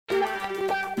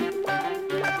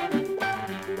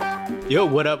Yo,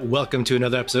 what up? Welcome to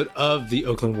another episode of the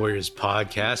Oakland Warriors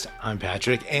podcast. I'm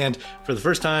Patrick, and for the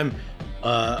first time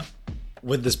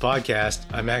with this podcast,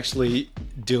 I'm actually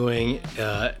doing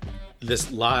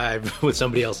this live with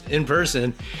somebody else in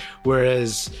person,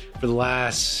 whereas for the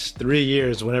last 3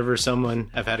 years, whenever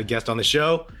I've had a guest on the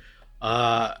show,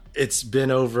 it's been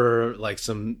over like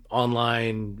some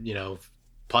online,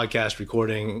 podcast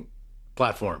recording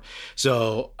platform.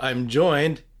 So I'm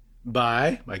joined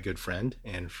by my good friend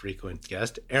and frequent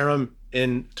guest, Aram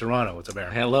in Toronto. What's up,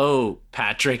 Aram? Hello,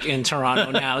 Patrick in Toronto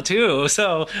now too.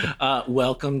 So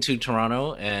welcome to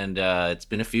Toronto, and it's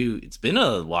been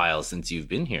a while since you've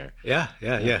been here. Yeah.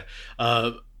 This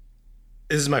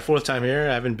is my fourth time here.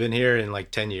 I haven't been here in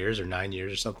like 10 years or 9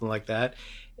 years or something like that.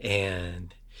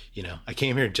 And, I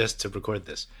came here just to record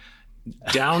this.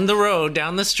 Down the road,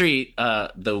 down the street,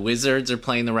 the Wizards are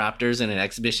playing the Raptors in an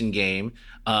exhibition game,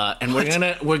 and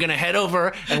we're gonna head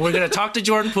over and we're gonna talk to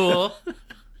Jordan Poole.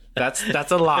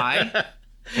 That's a lie.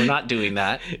 We're not doing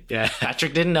that. Yeah,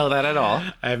 Patrick didn't know that at all.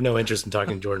 I have no interest in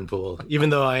talking to Jordan Poole,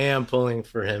 even though I am pulling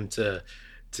for him to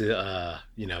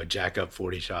jack up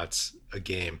 40 shots a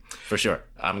game. For sure.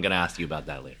 I'm going to ask you about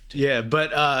that later, too. Yeah,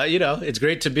 but, it's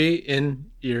great to be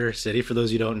in your city. For those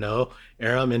of you who don't know,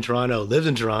 Aram in Toronto, lives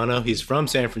in Toronto. He's from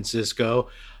San Francisco,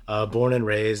 born and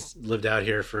raised, lived out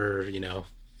here for,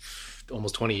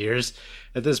 almost 20 years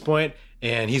at this point.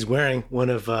 And he's wearing one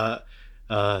of the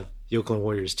Oakland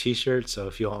Warriors t-shirts. So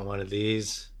if you want one of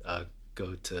these,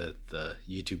 go to the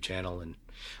YouTube channel and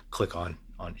click on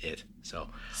it. So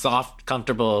soft,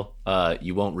 comfortable,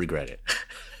 you won't regret it.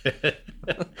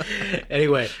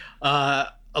 Anyway,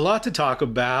 a lot to talk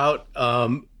about.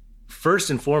 First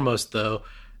and foremost, though,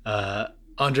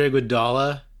 Andre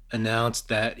Iguodala announced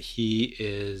that he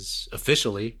is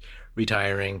officially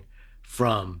retiring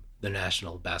from the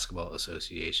National Basketball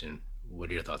Association. What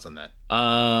are your thoughts on that?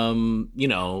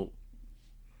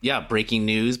 Breaking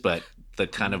news, but the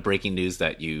kind of breaking news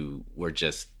that you were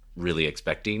just really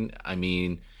expecting. I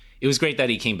mean, it was great that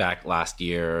he came back last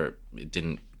year. It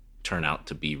didn't turn out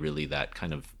to be really that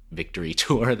kind of victory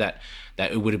tour that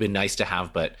it would have been nice to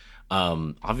have, but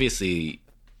obviously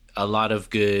a lot of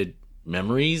good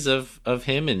memories of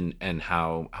him and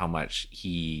how much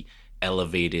he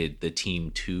elevated the team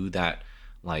to that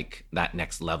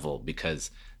next level,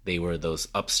 because they were those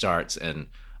upstarts, and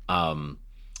then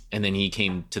he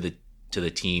came to the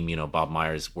team. Bob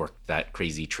Myers worked that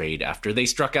crazy trade after they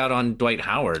struck out on Dwight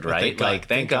Howard, right?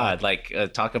 Thank God.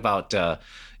 Talk about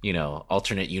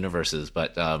alternate universes,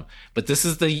 but this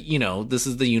is the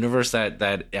universe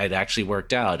that it actually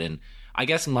worked out. And I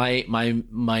guess my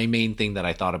main thing that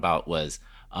I thought about was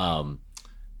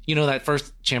that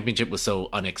first championship was so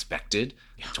unexpected,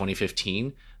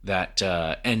 2015, that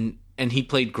and he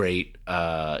played great.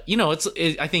 I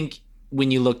think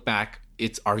when you look back,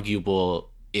 it's arguable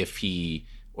if he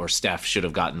or Steph should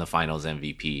have gotten the finals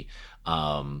MVP.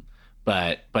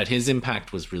 But his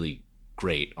impact was really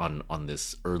great on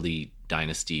this early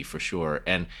dynasty for sure.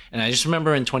 And I just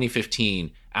remember in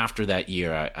 2015, after that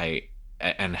year, I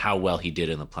and how well he did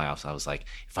in the playoffs, I was like,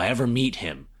 if I ever meet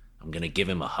him, I'm going to give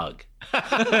him a hug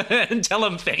and tell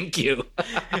him thank you.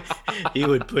 He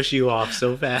would push you off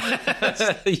so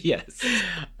fast. Yes.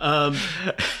 I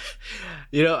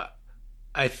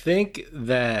think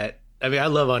that, I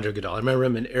love Andre Iguodala. I remember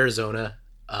him in Arizona,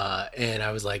 and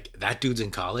I was like, that dude's in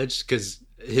college, because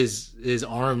his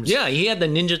arms. Yeah, he had the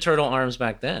Ninja Turtle arms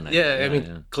back then.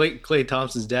 Klay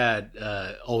Thompson's dad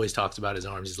always talks about his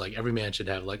arms. He's like, every man should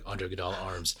have like Andre Iguodala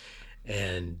arms,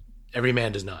 and every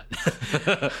man does not.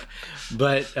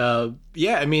 But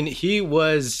he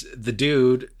was the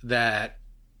dude that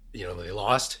they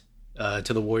lost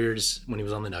to the Warriors when he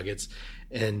was on the Nuggets,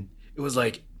 and it was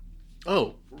like,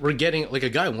 oh, we're getting like a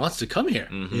guy who wants to come here.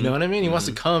 Mm-hmm. You know what I mean? He wants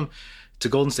to come to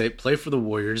Golden State, play for the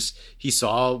Warriors. He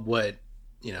saw what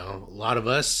a lot of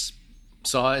us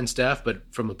saw in Steph, but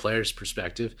from a player's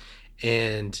perspective,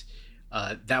 and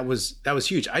that was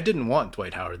huge. I didn't want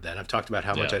Dwight Howard then. I've talked about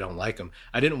how much I don't like him.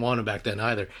 I didn't want him back then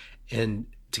either. And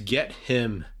to get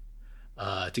him,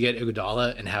 to get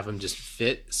Iguodala and have him just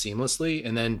fit seamlessly,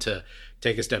 and then to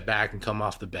take a step back and come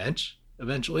off the bench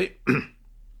eventually,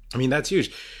 that's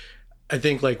huge. I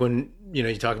think when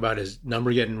you talk about his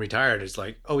number getting retired, it's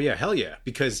like, oh yeah, hell yeah,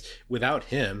 because without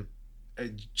him,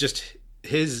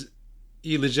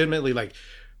 he legitimately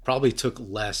probably took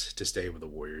less to stay with the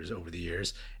Warriors over the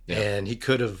years, and he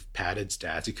could have padded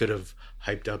stats. He could have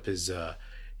hyped up his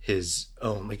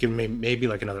own, maybe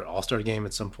another All-Star game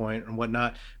at some point and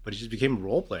whatnot. But he just became a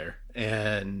role player,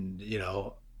 and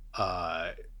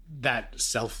that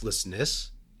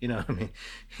selflessness you know, I mean,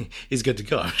 he's good to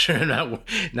go. I'm sure I'm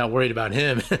not worried about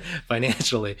him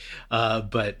financially,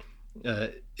 but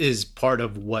is part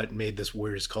of what made this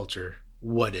Warriors culture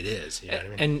what it is. You know what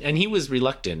I mean? And he was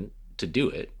reluctant to do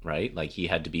it, right? Like he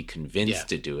had to be convinced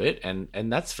to do it,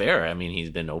 and that's fair. I mean,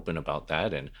 he's been open about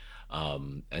that, and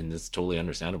it's totally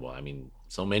understandable. I mean,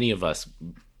 so many of us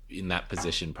in that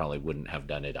position probably wouldn't have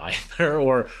done it either,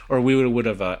 or we would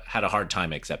have had a hard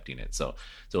time accepting it. So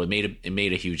it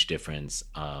made a huge difference.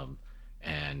 I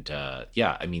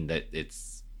mean that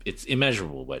it's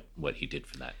immeasurable what he did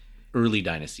for that early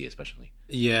dynasty, especially.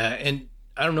 Yeah, and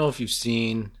I don't know if you've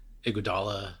seen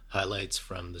Iguodala highlights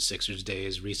from the Sixers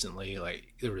days recently.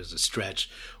 Like there was a stretch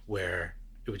where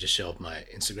it would just show up my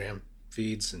Instagram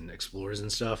feeds and explorers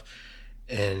and stuff,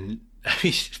 and I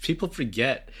mean, people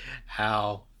forget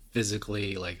how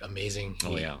physically like amazing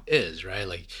he is, right?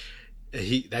 Like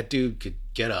that dude could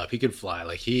get up, he could fly.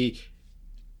 Like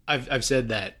I've said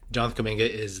that Jonathan Kuminga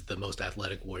is the most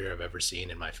athletic Warrior I've ever seen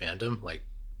in my fandom. Like,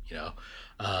 you know,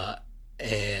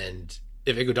 and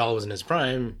if Iguodala was in his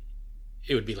prime,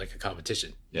 it would be like a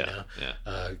competition. You know?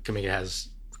 Kuminga has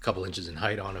a couple inches in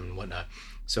height on him and whatnot.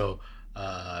 So,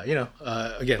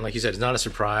 again, like you said, it's not a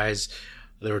surprise.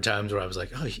 There were times where I was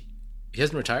like, oh, he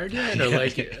hasn't retired yet? Or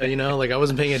like, like I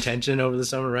wasn't paying attention over the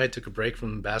summer, right? Took a break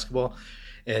from basketball.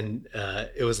 And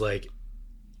it was like,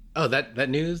 oh, that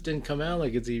news didn't come out?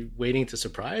 Like, is he waiting to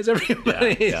surprise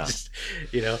everybody? Yeah. Just,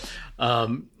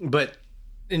 but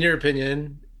in your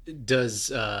opinion,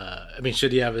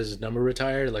 should he have his number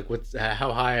retired? Like,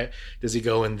 how high does he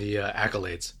go in the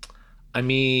accolades? I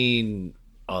mean,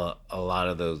 a lot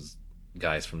of those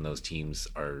guys from those teams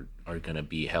are going to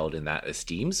be held in that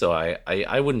esteem. So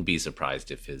I wouldn't be surprised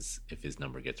if his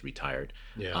number gets retired.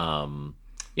 I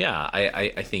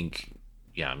think,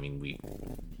 I mean,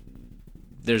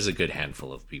 there's a good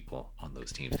handful of people on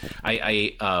those teams.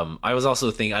 I was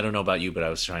also thinking, I don't know about you, but I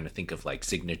was trying to think of like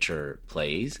signature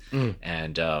plays.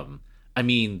 And I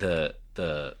mean, the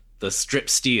strip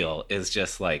steal is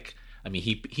just like, I mean,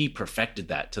 he perfected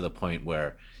that to the point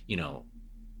where,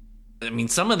 I mean,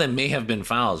 some of them may have been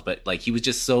fouls, but like he was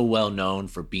just so well known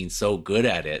for being so good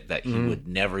at it that he would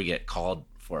never get called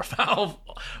for a foul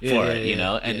for it,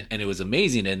 and it was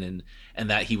amazing. And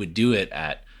that he would do it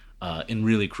at, in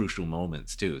really crucial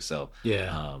moments too. So,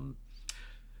 and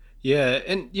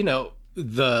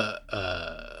the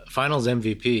finals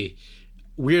MVP,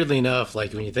 weirdly enough,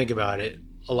 like when you think about it,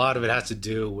 a lot of it has to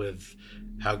do with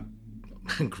how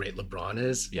great LeBron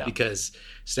is, because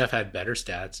Steph had better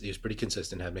stats. He was pretty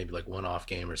consistent, had maybe like one off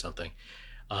game or something.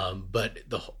 But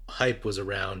the hype was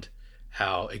around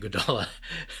how Iguodala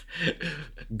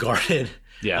guarded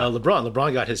LeBron.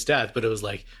 LeBron got his stats, but it was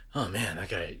like, oh man, that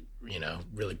guy,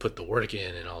 really put the work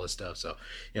in and all this stuff. So,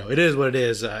 it is what it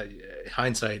is.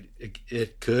 Hindsight,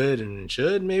 it could and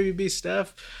should maybe be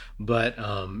Steph, but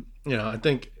I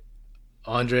think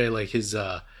Andre, like his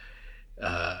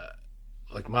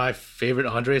like my favorite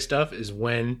Andre stuff is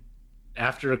when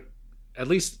after, at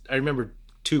least I remember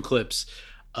 2 clips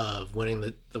of winning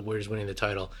the Warriors winning the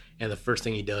title, and the first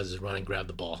thing he does is run and grab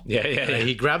the ball.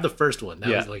 He grabbed the first one. That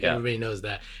was like everybody knows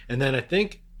that. And then I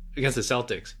think against the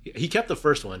Celtics, he kept the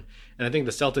first one, and I think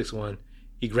the Celtics one,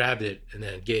 he grabbed it and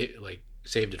then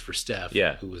saved it for Steph,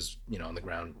 who was on the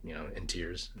ground, in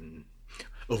tears and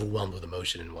overwhelmed with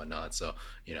emotion and whatnot. So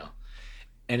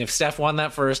And if Steph won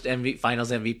that first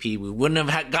Finals MVP, we wouldn't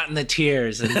have gotten the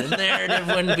tears, and the narrative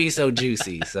wouldn't be so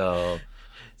juicy. So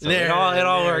it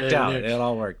all worked out. It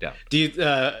all worked out. Do you?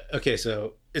 Okay,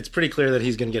 so it's pretty clear that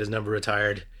he's going to get his number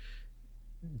retired.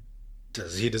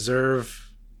 Does he deserve?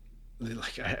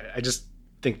 Like, I just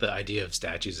think the idea of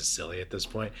statues is silly at this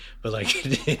point. But like,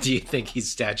 do you think he's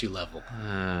statue level?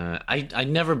 I've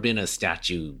never been a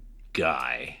statue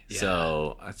guy,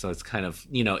 so it's kind of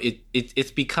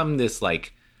it's become this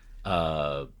like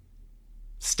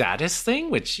status thing,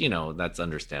 which that's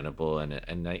understandable,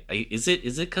 and is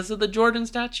it because of the Jordan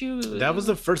statue? That was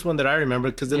the first one that I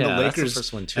remember, because then the Lakers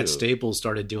first one too. At Staples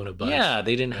started doing a bunch.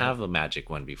 They didn't have a Magic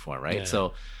one before, right?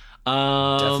 So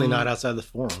definitely not outside the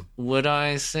Forum. Would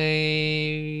I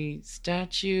say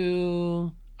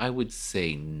statue? I would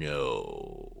say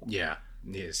no. Yeah,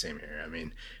 same here. I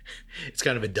mean, it's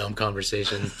kind of a dumb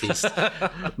conversation piece,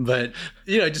 but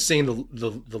just seeing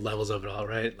the levels of it all,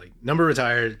 right? Like number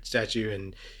retired, statue,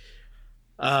 and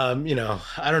I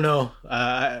don't know.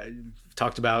 I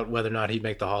talked about whether or not he'd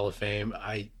make the Hall of Fame.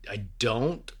 I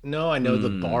don't know. I know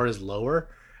the bar is lower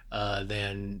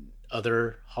than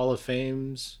other Hall of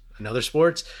Fames in other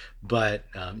sports, but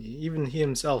even he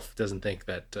himself doesn't think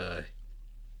that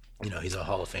he's a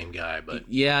Hall of Fame guy, but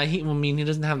yeah, I mean, he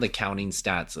doesn't have the counting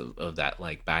stats of that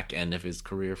like back end of his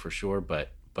career for sure, but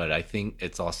I think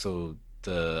it's also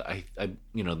the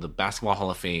Basketball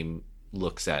Hall of Fame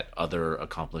looks at other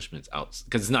accomplishments out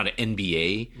because it's not an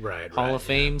NBA Hall of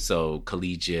Fame, so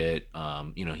collegiate,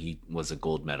 he was a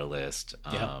gold medalist,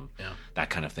 that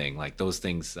kind of thing. Like those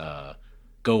things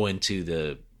go into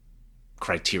the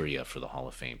criteria for the Hall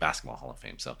of Fame, Basketball Hall of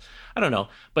Fame. So I don't know,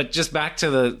 but just back to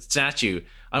the statue,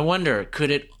 I wonder,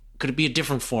 could it be a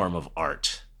different form of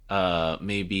art?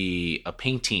 Maybe a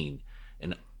painting,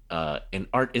 an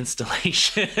art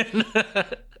installation,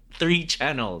 3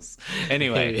 channels.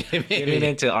 Anyway, getting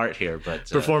into art here, but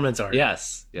performance art.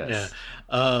 Yes. Yeah.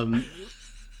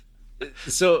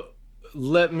 So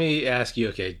let me ask you,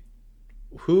 okay,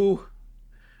 who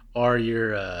are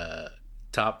your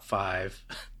top 5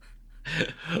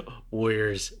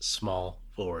 Warriors small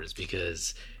forwards?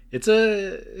 Because it's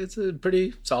a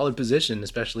pretty solid position,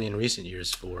 especially in recent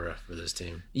years for this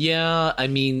team. Yeah, I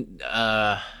mean,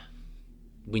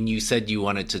 when you said you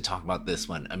wanted to talk about this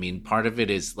one, I mean, part of it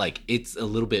is like it's a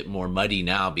little bit more muddy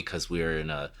now because we're in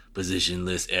a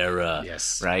positionless era,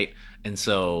 yes, right? And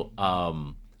so,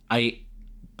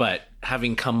 but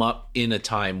having come up in a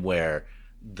time where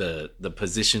the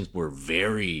positions were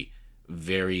very,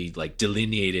 very like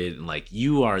delineated and like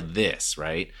you are this,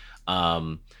 right?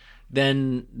 Then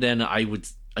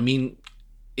I mean,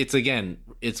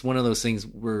 it's one of those things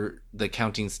where the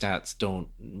counting stats don't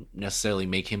necessarily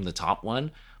make him the top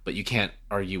one, but you can't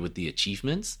argue with the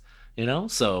achievements,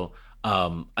 So,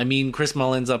 I mean, Chris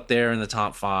Mullin's up there in the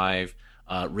top 5.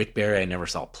 Rick Barry, I never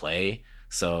saw play,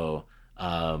 so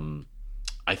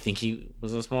I think he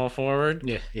was a small forward.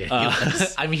 Yeah.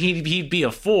 I mean, he'd be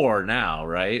a 4 now,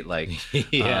 right? Like,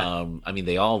 yeah. I mean,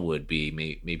 they all would be.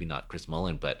 Maybe not Chris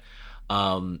Mullin, but.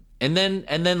 And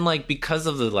then like because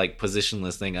of the like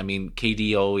positionless thing, I mean,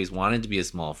 KD always wanted to be a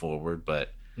small forward,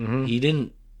 but he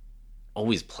didn't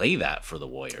always play that for the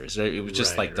Warriors. It was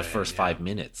just the first 5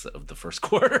 minutes of the first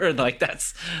quarter. Like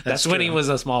that's when he was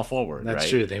a small forward. That's right?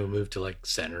 true. They would move to like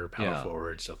center, power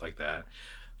forward, stuff like that.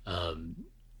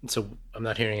 So I'm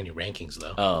not hearing any rankings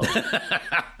though. Oh,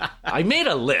 I made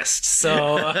a list.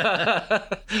 So,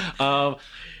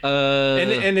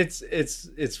 and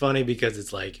it's funny because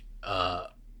it's like,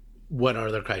 what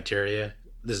are the criteria?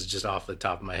 This is just off the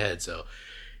top of my head. So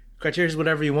criteria is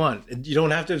whatever you want. You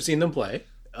don't have to have seen them play.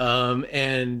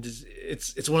 And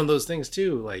it's one of those things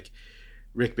too. Like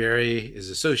Rick Barry is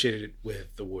associated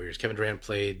with the Warriors. Kevin Durant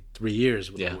played 3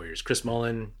 years with the Warriors. Chris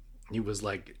Mullin, he was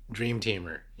like dream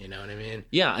teamer. You know what I mean?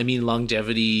 Yeah. I mean,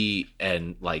 longevity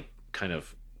and like kind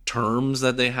of terms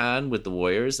that they had with the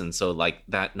Warriors. And so like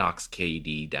that knocks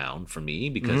KD down for me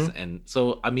because, and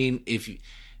so, I mean, if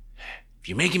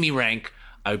you're making me rank,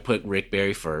 I would put Rick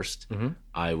Barry first.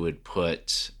 I would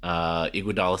put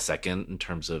Iguodala second in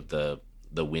terms of the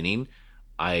winning.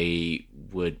 I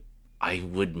would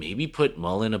maybe put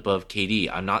Mullin above KD.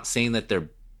 I'm not saying that they're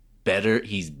better.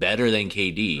 He's better than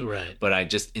KD, right? But I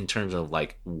just in terms of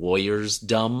like Warriors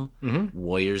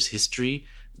Warriors history,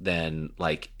 then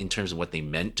like in terms of what they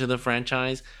meant to the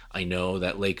franchise, I know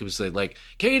that Lakers said like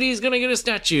KD's gonna get a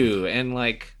statue, and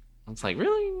like it's like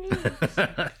really.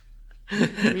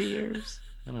 3 years?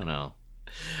 I don't know.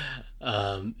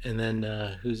 And then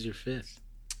who's your 5th?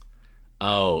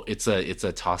 Oh, it's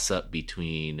a toss up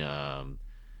between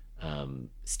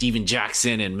Steven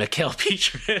Jackson and Mikal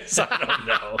Petrus.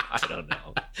 I don't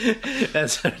know.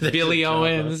 That's Billy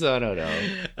Owens. I don't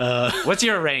know. What's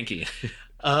your ranking?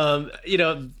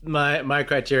 My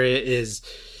criteria is,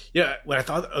 when I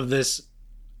thought of this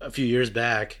a few years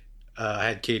back, I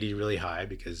had KD really high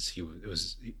because he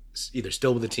was either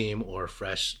still with the team or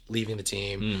fresh leaving the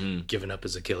team, giving up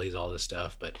his Achilles, all this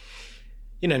stuff. But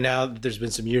now there's been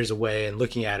some years away, and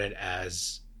looking at it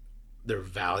as their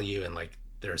value and like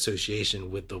their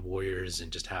association with the Warriors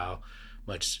and just how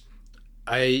much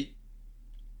I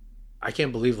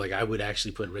can't believe like I would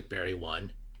actually put Rick Barry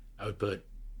 1. I would put,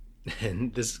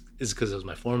 and this is because it was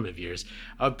my formative years,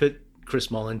 I would put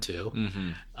Chris Mullin 2.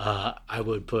 I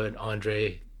would put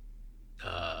Andre.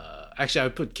 Actually, I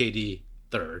would put KD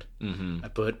 3rd. I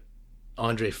put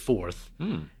Andre 4th.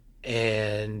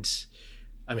 And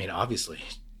I mean, obviously,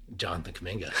 Jonathan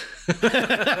Kuminga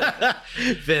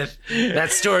 5th.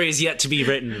 That story is yet to be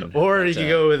written. Or you could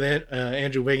go with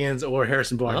Andrew Wiggins or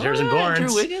Harrison Barnes. Oh, Harrison Barnes.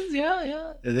 Andrew Wiggins,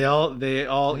 yeah. They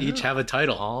all each have a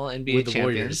title. All NBA with the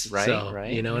champions, Warriors, right? So,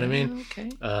 right. You know what I mean?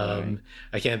 Okay.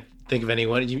 I can't think of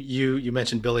anyone. You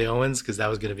mentioned Billy Owens because that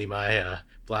was going to be my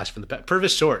blast from the past.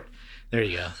 Purvis Short. There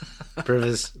you go.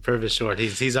 Purvis Short.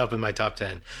 He's up in my top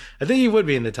 10. I think he would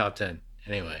be in the top 10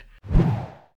 anyway.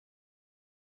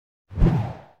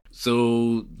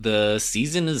 So the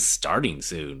season is starting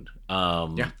soon.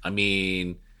 Yeah. I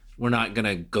mean, we're not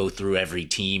gonna go through every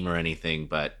team or anything,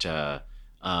 but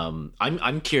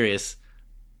I'm curious.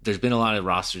 There's been a lot of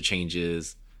roster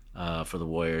changes for the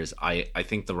Warriors. I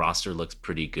think the roster looks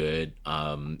pretty good.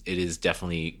 It is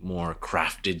definitely more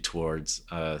crafted towards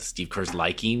Steve Kerr's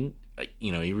liking.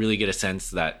 You really get a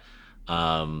sense that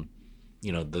the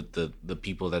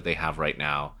people that they have right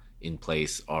now in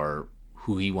place are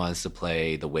who he wants to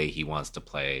play, the way he wants to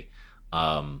play.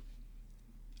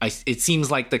 It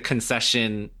seems like the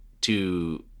concession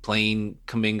to playing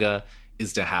Kuminga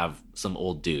is to have some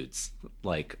old dudes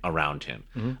like around him.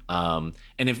 And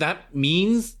if that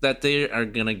means that they are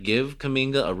gonna give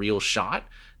Kuminga a real shot,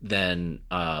 then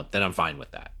I'm fine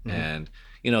with that. And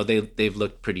they've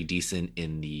looked pretty decent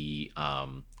in the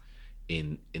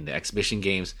in the exhibition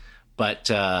games, but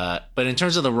in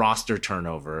terms of the roster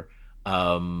turnover,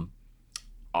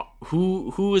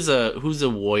 who's a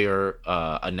Warrior,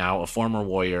 now a former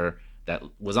Warrior that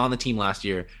was on the team last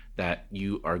year that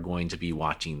you are going to be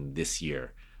watching this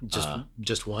year? Just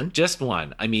one? Just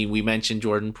one. I mean, we mentioned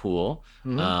Jordan Poole.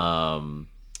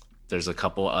 There's a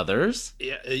couple others.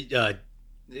 Yeah.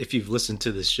 If you've listened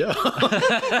to this show,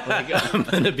 I'm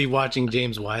going to be watching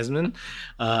James Wiseman.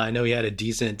 I know he had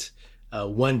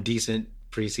one decent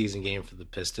preseason game for the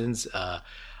Pistons.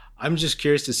 I'm just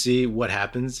curious to see what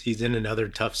happens. He's in another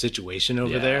tough situation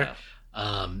over there.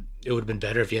 It would have been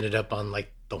better if he ended up on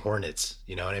like the Hornets,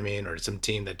 you know what I mean? Or some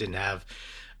team that didn't have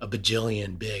a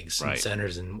bajillion bigs and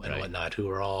centers and whatnot who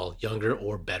are all younger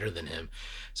or better than him.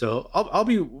 So I'll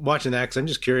be watching that because I'm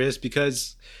just curious,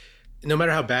 because no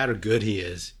matter how bad or good he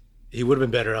is, he would have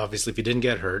been better, obviously, if he didn't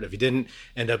get hurt, if he didn't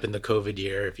end up in the COVID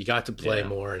year, if he got to play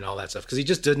more and all that stuff, because he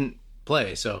just didn't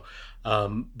play. So,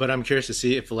 but I'm curious to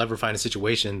see if we'll ever find a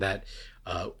situation that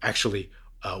actually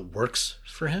works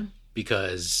for him,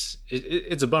 because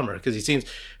it's a bummer, because he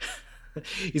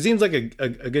seems like a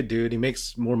good dude. He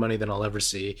makes more money than I'll ever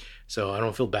see, so I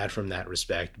don't feel bad from that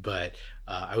respect. But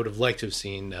I would have liked to have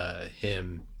seen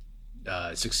him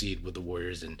succeed with the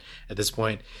Warriors. And at this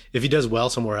point, if he does well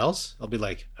somewhere else, I'll be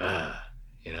like, Yeah.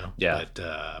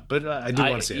 But I do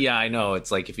want to see it. Yeah, I know.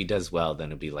 It's like if he does well, then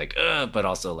it'd be like, but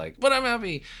also like, but I'm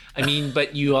happy. I mean,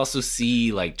 but you also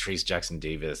see like Trace Jackson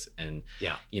Davis, and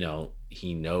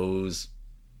he knows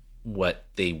what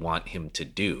they want him to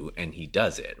do, and he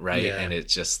does it, right? Yeah. And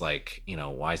it's just like,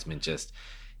 Wiseman just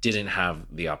didn't have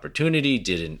the opportunity,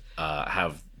 didn't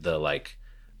have the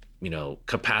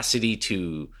capacity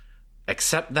to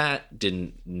accept that,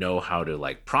 didn't know how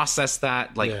to process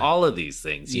that, all of these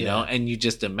things, you know. And you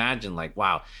just imagine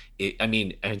wow,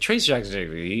 and Trace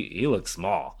Jackson, he looks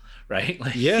small, right?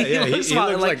 He looks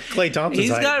like Klay Thompson.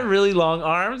 He's got really long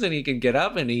arms and he can get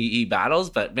up and he battles,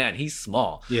 but man, he's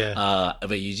small.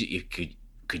 But you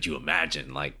could you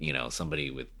imagine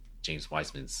somebody with James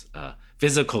Wiseman's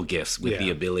physical gifts with the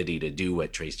ability to do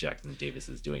what Trace Jackson Davis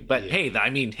is doing. But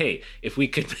hey, if we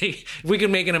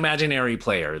could make an imaginary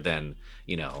player, then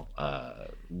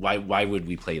why would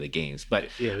we play the games? But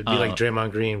it would be like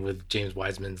Draymond Green with James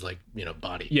Wiseman's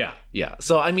body. Yeah.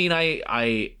 So I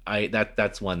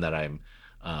that's one that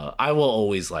I will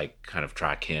always kind of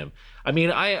track him. I mean,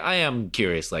 I am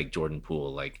curious, Jordan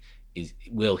Poole,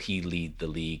 will he lead the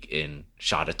league in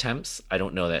shot attempts? I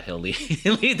don't know that he'll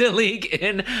lead the league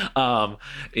in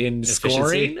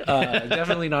scoring.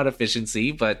 Definitely not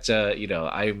efficiency, but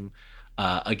I'm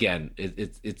again,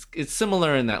 it's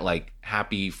similar in that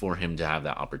happy for him to have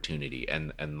that opportunity,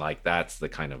 and that's the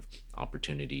kind of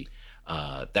opportunity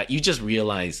that you just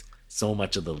realize so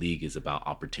much of the league is about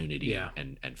opportunity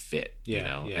and fit,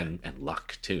 and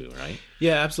luck too, right?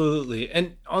 Yeah, absolutely.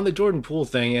 And on the Jordan Poole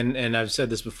thing, and I've said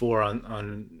this before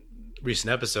on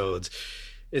recent episodes,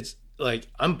 it's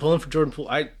I'm pulling for Jordan Poole.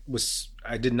 I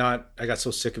got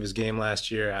so sick of his game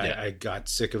last year. I got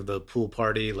sick of the pool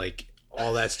party,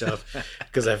 all that stuff,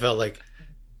 because I felt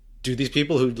do these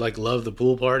people who love the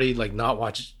pool party not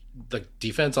watch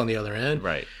defense on the other end?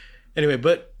 Right. Anyway,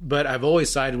 but I've always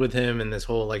sided with him in this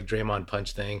whole Draymond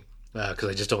punch thing, because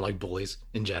I just don't like bullies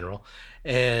in general.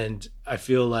 And I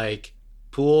feel like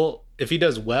Poole, if he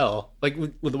does well,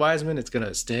 with Wiseman, it's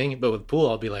gonna sting. But with Poole,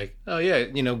 I'll be like, oh yeah,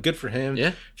 good for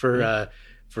him, for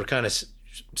kind of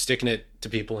sticking it to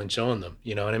people and showing them,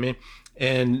 you know what I mean?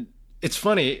 And it's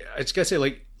funny, I just gotta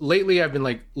say, lately I've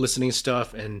been listening to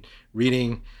stuff and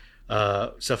reading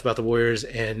stuff about the Warriors,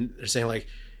 and they're saying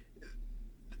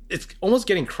it's almost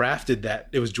getting crafted that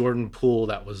it was Jordan Poole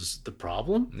that was the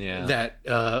problem. Yeah. That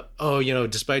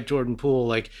despite Jordan Poole,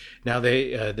 now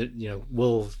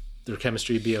will their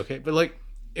chemistry be okay? But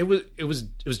it was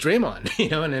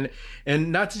Draymond,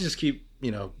 and not to just keep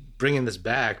bringing this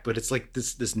back, but it's like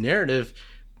this narrative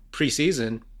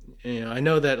preseason. I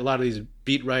know that a lot of these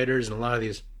beat writers and a lot of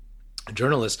these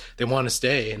journalists, they want to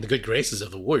stay in the good graces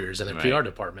of the Warriors and the PR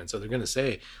department, so they're going to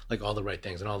say like all the right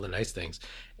things and all the nice things.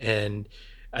 And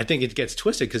I think it gets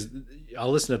twisted because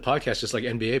I'll listen to podcasts just like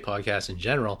NBA podcasts in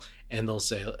general, and they'll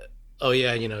say, oh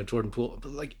yeah, Jordan Poole,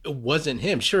 but like it wasn't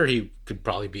him. Sure, he could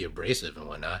probably be abrasive and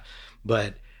whatnot,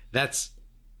 but that's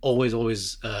always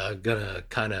gonna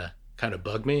kind of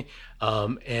bug me,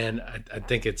 and I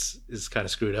think it's kind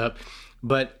of screwed up.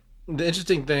 But the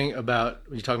interesting thing about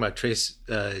when you're talking about Trace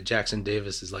Jackson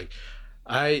Davis is like,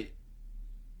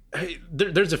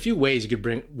 there's a few ways you could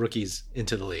bring rookies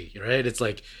into the league, right? It's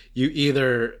like you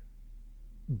either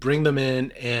bring them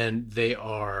in and they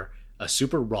are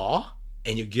super raw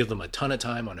and you give them a ton of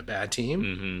time on a bad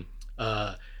team,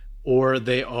 or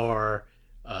they are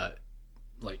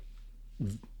like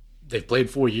they've played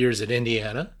 4 years at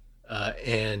Indiana,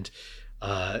 and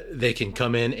they can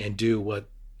come in and do what,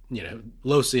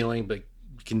 low ceiling, but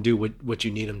can do what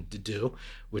you need them to do,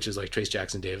 which is like Trace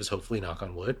Jackson Davis, hopefully, knock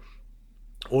on wood.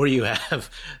 Or you have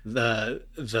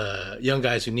the young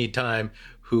guys who need time,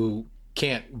 who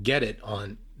can't get it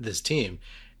on this team.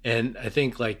 And I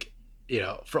think like,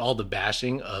 for all the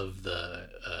bashing of the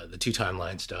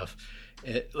 2-timeline stuff,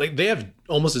 like they have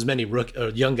almost as many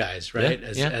young guys, right,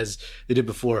 as they did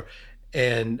before.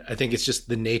 And I think it's just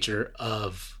the nature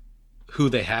of who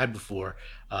they had before.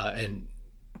 And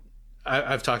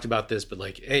I've talked about this, but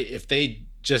like, hey, if they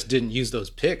just didn't use those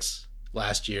picks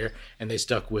last year and they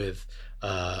stuck with,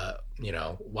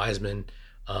 Wiseman,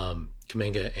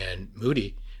 Kuminga, and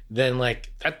Moody, then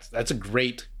like that's a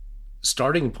great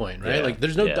starting point, right? Like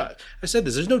there's no, I said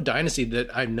this, there's no dynasty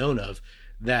that I've known of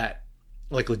that,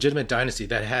 like legitimate dynasty,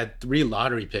 that had 3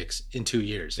 lottery picks in 2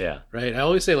 years. Yeah. Right. I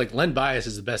always say like Len Bias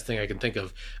is the best thing I can think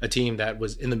of, a team that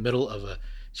was in the middle of a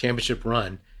championship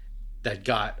run that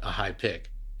got a high pick.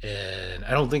 And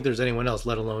I don't think there's anyone else,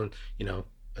 let alone,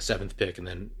 a 7th pick and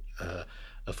then a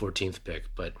 14th pick.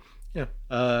 But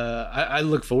I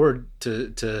look forward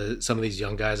to some of these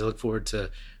young guys. I look forward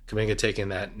to Kuminga taking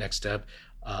that next step.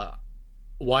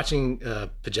 Watching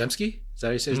Podziemski, is that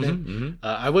how you say his name? Mm-hmm.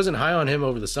 I wasn't high on him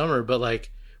over the summer, but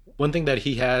like one thing that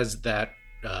he has that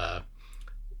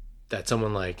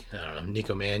someone like, I don't know,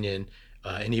 Nico Mannion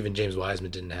and even James Wiseman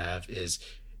didn't have is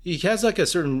he has like a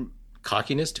certain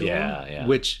cockiness to him,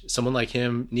 which someone like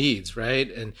him needs, right?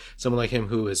 And someone like him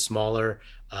who is smaller,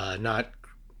 not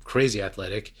crazy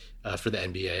athletic for the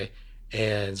NBA,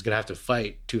 and is going to have to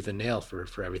fight tooth and nail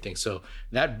for everything. So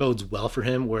that bodes well for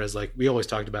him. Whereas like we always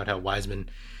talked about how Wiseman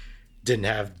didn't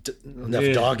have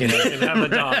enough dog in it. Didn't have a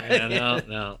dog in it.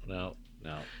 No.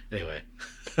 Anyway.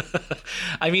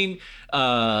 I mean,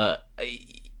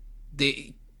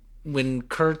 when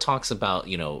Kerr talks about,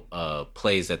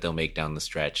 plays that they'll make down the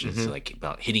stretch, it's like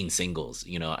about hitting singles,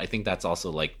 I think that's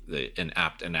also like an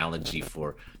apt analogy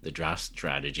for the draft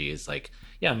strategy is like,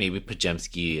 maybe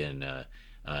Podziemski and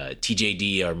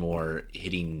TJD are more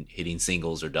hitting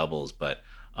singles or doubles, but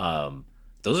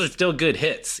those are still good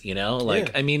hits,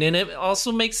 I mean, and it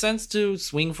also makes sense to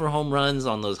swing for home runs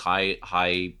on those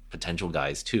high potential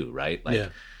guys too, right?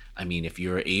 Like, I mean, if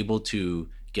you're able to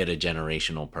get a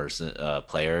generational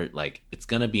player, like it's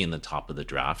going to be in the top of the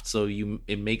draft. So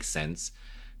it makes sense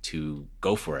to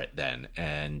go for it then.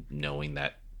 And knowing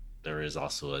that there is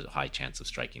also a high chance of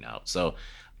striking out. So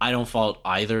I don't fault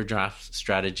either draft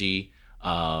strategy.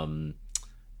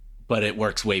 But it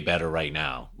works way better right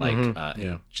now. Like,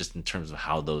 just in terms of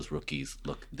how those rookies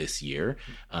look this year,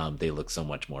 they look so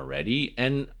much more ready.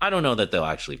 And I don't know that they'll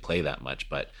actually play that much,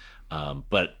 but as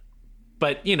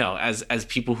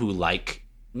people who like,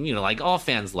 like all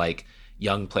fans like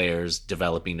young players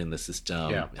developing in the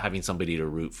system, having somebody to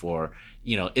root for,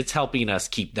 it's helping us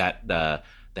keep that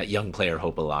young player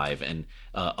hope alive and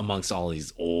amongst all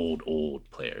these old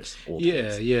players.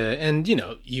 Players. And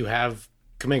you have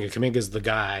Kuminga. Kuminga's the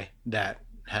guy that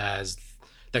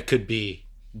could be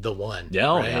the one.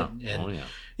 Right? And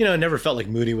it never felt like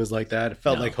Moody was like that. It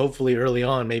felt like hopefully early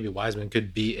on maybe Wiseman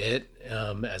could be it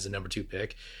as a number 2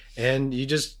 pick, and you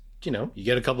just you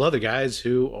get a couple other guys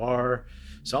who are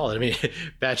solid. I mean,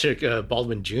 Patrick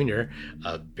Baldwin Jr.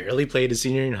 Barely played his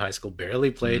senior year in high school.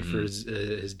 Barely played for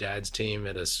his dad's team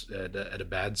at a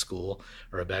bad school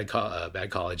or a bad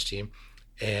college team,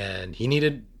 and he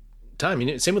needed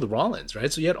time. Same with Rollins,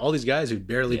 right? So you had all these guys who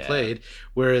barely played,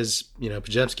 whereas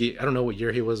Podziemski, I don't know what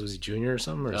year he was. Was he junior or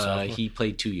something? He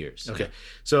played 2 years. Okay,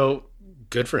 so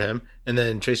good for him. And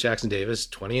then Trace Jackson Davis,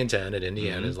 20-10 at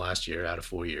Indiana his last year out of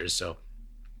 4 years. So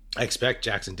I expect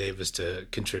Jackson Davis to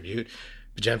contribute.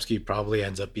 Podziemski probably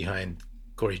ends up behind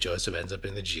Corey Joseph ends up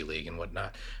in the G League and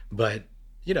whatnot. But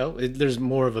there's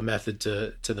more of a method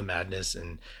to the madness,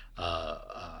 and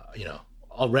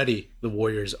already the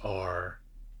Warriors are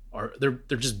they're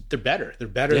better. They're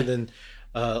better than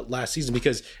last season,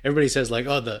 because everybody says like,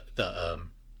 oh, the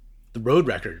road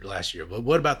record last year. But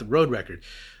what about the road record?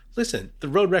 Listen, the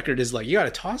road record is like, you got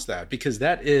to toss that, because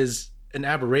that is an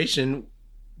aberration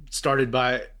started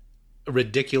by a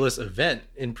ridiculous event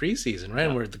in preseason,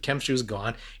 right? Where the chemistry was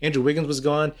gone, Andrew Wiggins was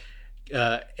gone,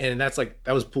 and that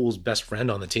was Poole's best friend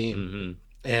on the team,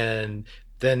 and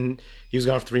then he was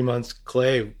gone for 3 months.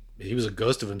 Clay, he was a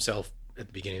ghost of himself at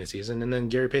the beginning of the season, and then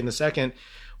Gary Payton II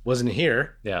wasn't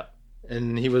here,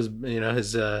 and he was,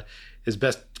 his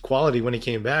best quality when he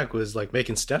came back was like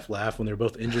making Steph laugh when they were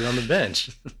both injured on the bench.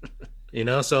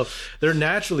 So they're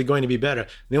naturally going to be better.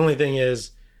 The only thing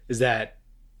is that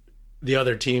the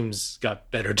other teams got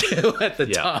better too at the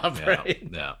top, right?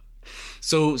 Yeah.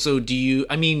 So do you?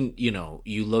 I mean,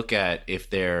 you look at if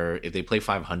they play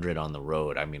 500 on the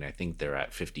road. I mean, I think they're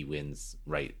at 50 wins,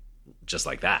 right? Just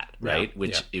like that, right?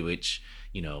 Which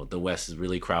the West is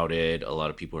really crowded. A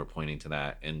lot of people are pointing to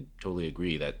that, and totally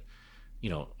agree that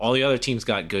all the other teams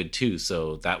got good too.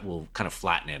 So that will kind of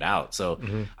flatten it out. So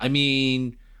I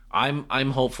mean,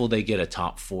 I'm hopeful they get a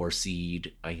top 4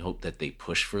 seed. I hope that they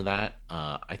push for that.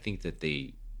 I think that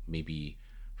they maybe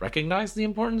recognize the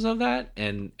importance of that,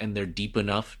 and they're deep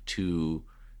enough to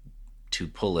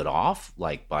pull it off,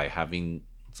 like by having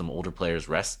some older players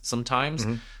rest sometimes.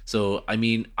 So I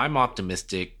mean, I'm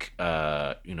optimistic.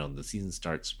 The season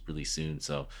starts really soon,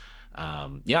 so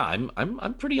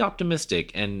I'm pretty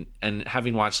optimistic, and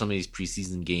having watched some of these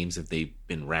preseason games that they've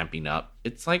been ramping up,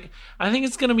 it's like, I think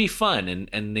it's going to be fun,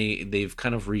 and they've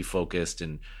kind of refocused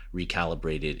and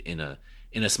recalibrated in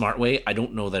a smart way. I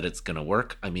don't know that it's going to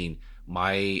work. I mean,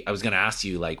 I was going to ask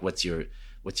you, like, what's your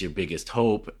biggest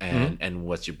hope and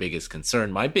what's your biggest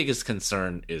concern? My biggest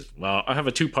concern is, well, I have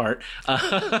a 2-part,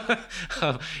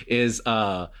 is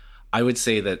I would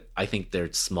say that I think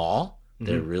they're small.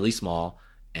 They're really small.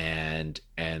 And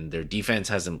their defense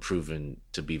hasn't proven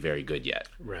to be very good yet.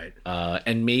 Right.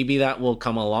 And maybe that will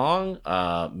come along.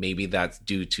 Maybe that's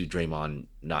due to Draymond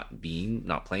not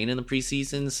playing in the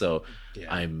preseason. So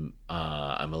I'm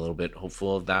a little bit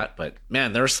hopeful of that. But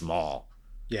man, they're small.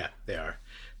 Yeah, they are.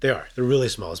 They're really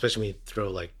small, especially when you throw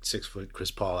like 6-foot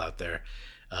Chris Paul out there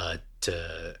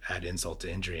to add insult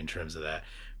to injury in terms of that.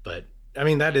 But I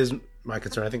mean, that is my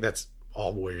concern. I think that's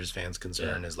all Warriors fans'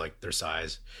 concern, is like their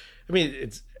size. I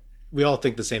mean, we all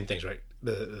think the same things, right?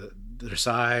 Their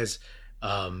size,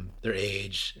 their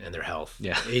age, and their health.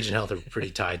 Yeah, age and health are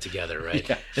pretty tied together, right?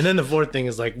 And then the fourth thing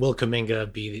is like, will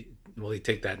Kuminga will he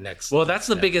take that next? Well, that's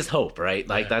the biggest hope, right?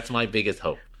 Like that's my biggest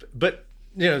hope. But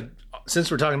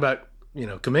since we're talking about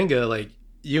Kuminga, like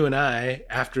you and I,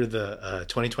 after the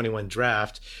 2021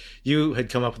 draft, you had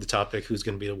come up with the topic: who's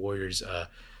going to be the Warriors'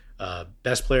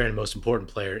 best player and most important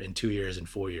player in 2 years and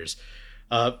 4 years.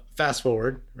 Fast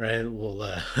forward, right? Well,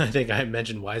 I think I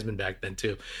mentioned Wiseman back then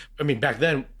too. I mean, back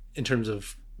then, in terms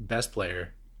of best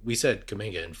player, we said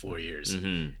Kuminga in 4 years,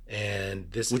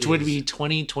 and which would be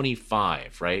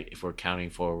 2025, right? If we're counting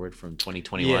forward from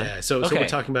 2021. Yeah, so we're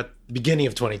talking about the beginning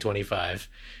of 2025.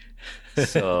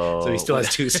 So he still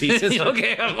has 2 seasons.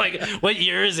 Okay, I'm like, what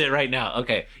year is it right now?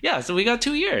 Okay, yeah, so we got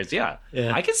 2 years. Yeah,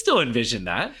 I can still envision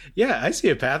that. Yeah, I see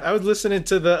a path. I was listening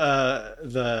to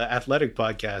the Athletic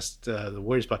podcast, the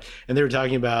Warriors podcast, and they were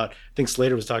talking about, I think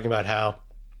Slater was talking about how,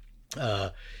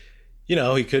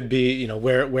 he could be,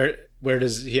 where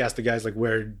does he ask the guys, like,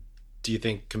 where do you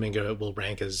think Kuminga will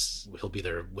rank as he'll be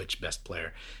their which best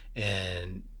player?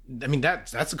 And I mean,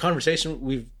 that's a conversation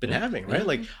we've been having, right?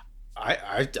 Like,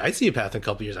 I see a path in a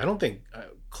couple years. I don't think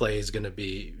Clay is going to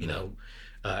be,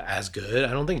 as good.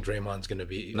 I don't think Draymond's going to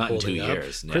be not in 2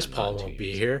 years. Chris Paul won't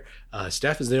be here.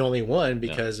 Steph is the only one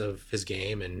because of his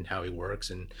game and how he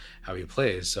works and how he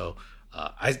plays. So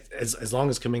as long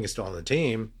as Kuminga's still on the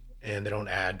team and they don't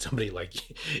add somebody like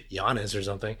Giannis or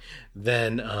something,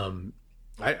 then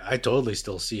I totally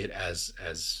still see it as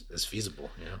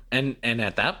feasible. And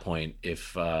at that point,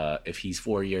 if he's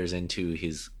 4 years into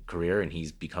his career and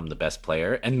he's become the best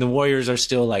player, and the Warriors are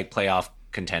still like playoff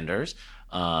contenders,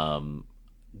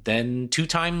 then 2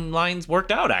 timelines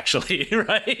worked out, actually,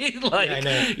 right? Like,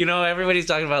 everybody's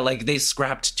talking about like they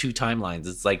scrapped 2 timelines.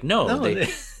 It's like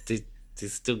they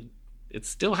still, it's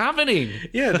still happening.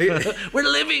 Yeah, we're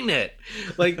living it.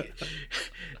 Like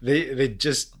they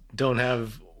just don't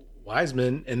have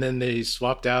Wiseman, and then they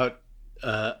swapped out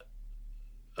a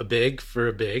big for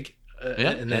a big.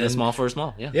 And then a small for a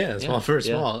small. Yeah. Yeah, a small for a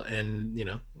small.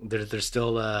 And, they're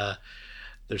still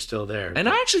they're still there. And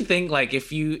I actually think like if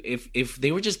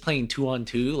they were just playing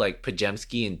 2-on-2, like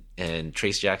Pajemski and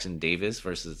Trace Jackson Davis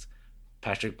versus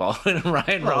Patrick Baldwin and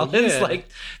Ryan Rollins, like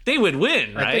they would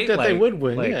win, right? I think that they would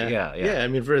win. Like, yeah. I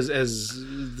mean, for as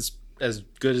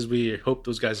good as we hope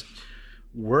those guys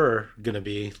were going to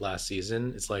be last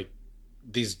season, it's like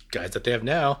these guys that they have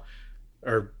now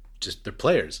are just they're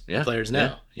players. Yeah. Players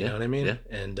now. Yeah. You know what I mean? Yeah.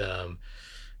 And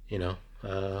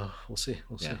we'll see.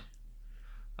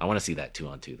 I want to see that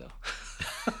 2-on-2 though.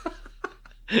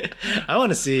 I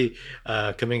want to see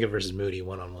Kuminga versus Moody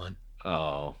 1-on-1.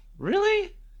 Oh,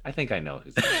 really? I think I know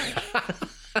who's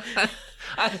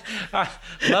I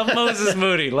love Moses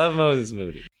Moody. Love Moses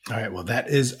Moody. All right. Well, that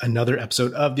is another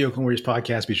episode of the Oakland Warriors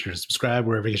podcast. Be sure to subscribe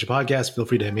wherever you get your podcast. Feel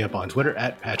free to hit me up on Twitter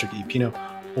at Patrick E. Pino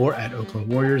or at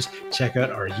Oakland Warriors. Check out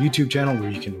our YouTube channel where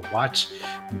you can watch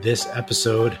this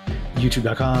episode,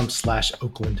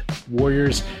 youtube.com/Oakland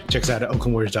Warriors. Check us out at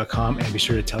oaklandwarriors.com, and be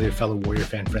sure to tell your fellow Warrior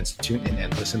fan friends to tune in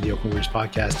and listen. The Oakland Warriors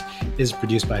podcast is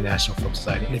produced by National Film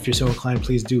Society. And if you're so inclined,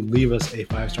 please do leave us a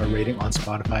 5-star rating on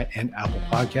Spotify and Apple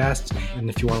Podcasts. And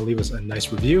if you want to leave us a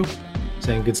nice review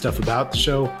saying good stuff about the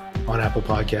show on Apple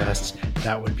Podcasts,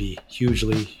 that would be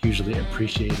hugely, hugely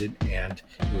appreciated, and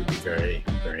it would be very,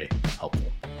 very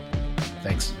helpful.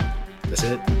 Thanks. That's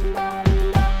it.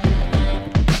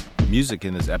 Music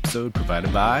in this episode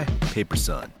provided by Paper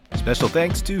Sun. Special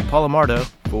thanks to Paul Amardo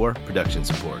for production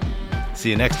support. See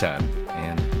you next time,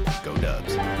 and go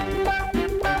Dubs.